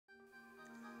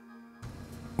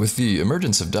With the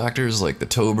emergence of doctors like the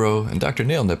Toe Bro and Dr.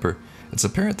 Nail Nipper, it's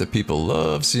apparent that people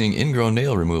love seeing ingrown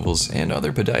nail removals and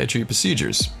other podiatry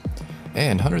procedures.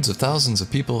 And hundreds of thousands of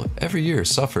people every year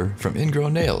suffer from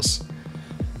ingrown nails.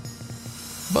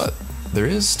 But there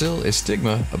is still a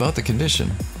stigma about the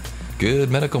condition. Good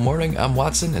medical morning, I'm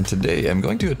Watson, and today I'm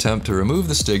going to attempt to remove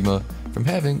the stigma from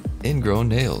having ingrown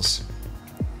nails.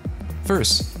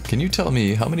 First, can you tell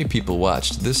me how many people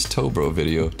watched this Toe Bro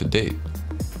video to date?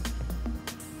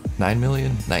 9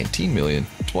 million, 19 million,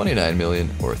 29 million,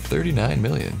 or 39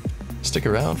 million? Stick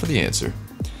around for the answer.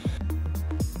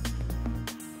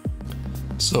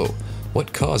 So,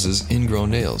 what causes ingrown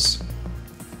nails?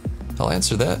 I'll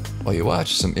answer that while you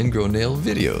watch some ingrown nail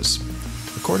videos.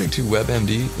 According to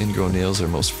WebMD, ingrown nails are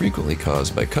most frequently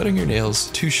caused by cutting your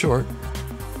nails too short,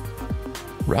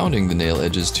 rounding the nail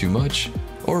edges too much,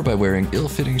 or by wearing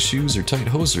ill-fitting shoes or tight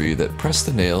hosiery that press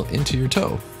the nail into your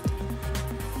toe.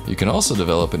 You can also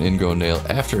develop an ingrown nail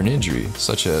after an injury,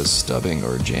 such as stubbing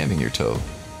or jamming your toe.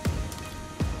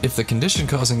 If the condition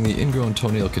causing the ingrown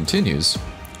toenail continues,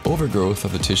 overgrowth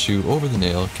of the tissue over the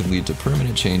nail can lead to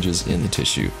permanent changes in the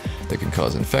tissue that can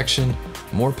cause infection,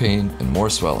 more pain, and more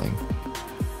swelling.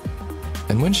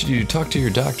 And when should you talk to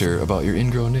your doctor about your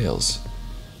ingrown nails?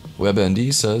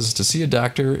 WebMD says to see a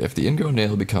doctor if the ingrown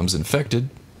nail becomes infected,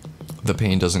 the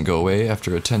pain doesn't go away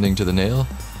after attending to the nail,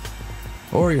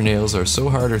 or your nails are so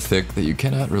hard or thick that you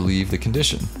cannot relieve the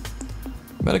condition.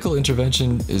 Medical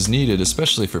intervention is needed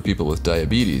especially for people with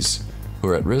diabetes, who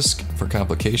are at risk for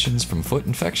complications from foot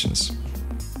infections.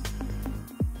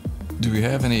 Do we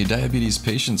have any diabetes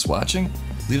patients watching?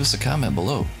 Leave us a comment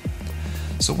below.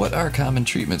 So what are common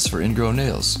treatments for ingrown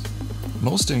nails?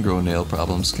 Most ingrown nail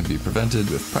problems can be prevented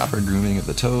with proper grooming of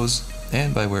the toes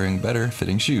and by wearing better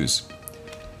fitting shoes.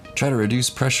 Try to reduce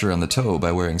pressure on the toe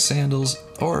by wearing sandals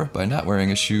or by not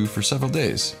wearing a shoe for several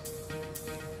days.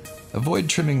 Avoid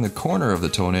trimming the corner of the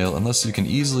toenail unless you can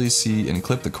easily see and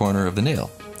clip the corner of the nail.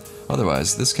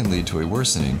 Otherwise, this can lead to a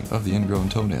worsening of the ingrown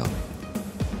toenail.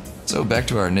 So back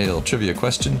to our nail trivia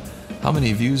question, how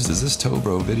many views does this Toe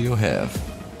Bro video have?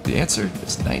 The answer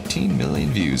is 19 million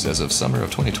views as of summer of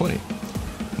 2020.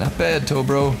 Not bad, Toe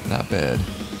Bro, not bad.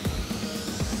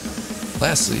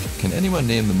 Lastly, can anyone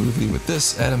name the movie with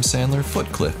this Adam Sandler foot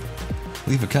clip?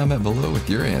 Leave a comment below with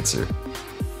your answer.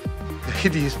 The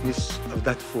hideousness of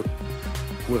that foot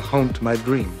will haunt my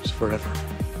dreams forever.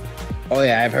 Oh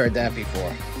yeah, I've heard that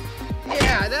before.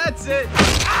 Yeah, that's it.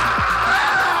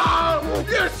 Ow!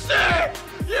 You're sick!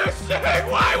 You're sick!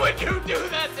 Why would you do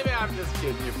that to me? I'm just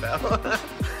kidding you, pal.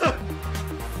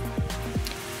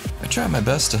 I try my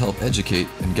best to help educate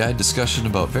and guide discussion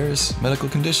about various medical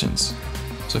conditions.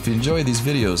 So if you enjoy these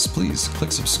videos, please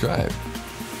click subscribe.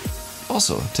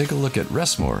 Also, take a look at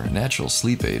Restmore, a natural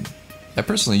sleep aid. I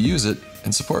personally use it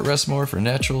and support Restmore for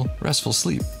natural, restful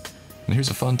sleep. And here's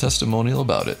a fun testimonial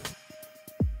about it.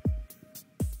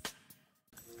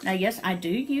 Now, yes, I do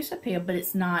use a pill, but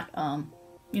it's not,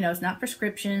 it's not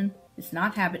prescription. It's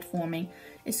not habit forming.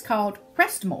 It's called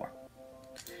Restmore.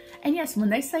 And yes, when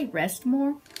they say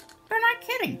Restmore, they're not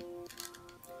kidding.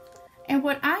 And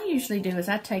what I usually do is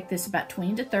I take this about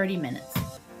 20 to 30 minutes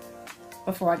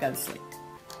before I go to sleep.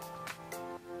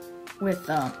 With,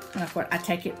 I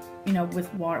take it,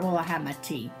 with water. Well, I have my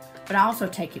tea, but I also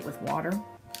take it with water.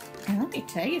 And let me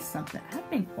tell you something. I've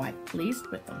been quite pleased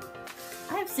with them.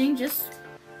 I have seen just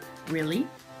really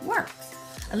works.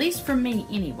 At least for me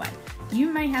anyway.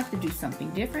 You may have to do something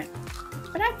different,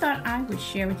 but I thought I would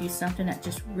share with you something that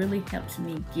just really helps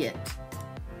me get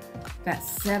that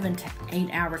 7 to 8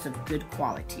 hours of good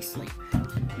quality sleep.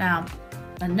 Now,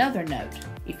 another note,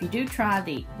 if you do try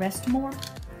the Restmore,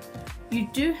 you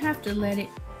do have to let it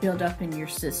build up in your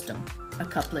system a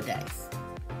couple of days.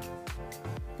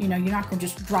 You're not going to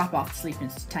just drop off to sleep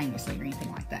instantaneously or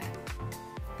anything like that.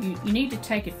 You need to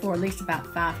take it for at least about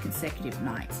 5 consecutive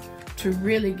nights to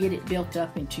really get it built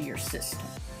up into your system.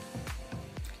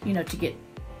 To get,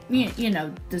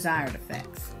 desired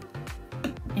effects.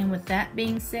 And with that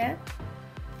being said,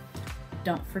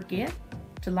 don't forget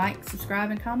to like,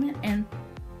 subscribe, and comment, and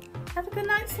have a good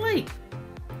night's sleep.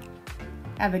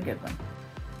 Have a good one.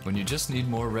 When you just need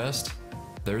more rest,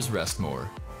 there's Restmore.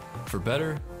 For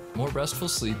better, more restful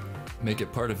sleep, make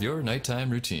it part of your nighttime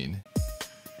routine.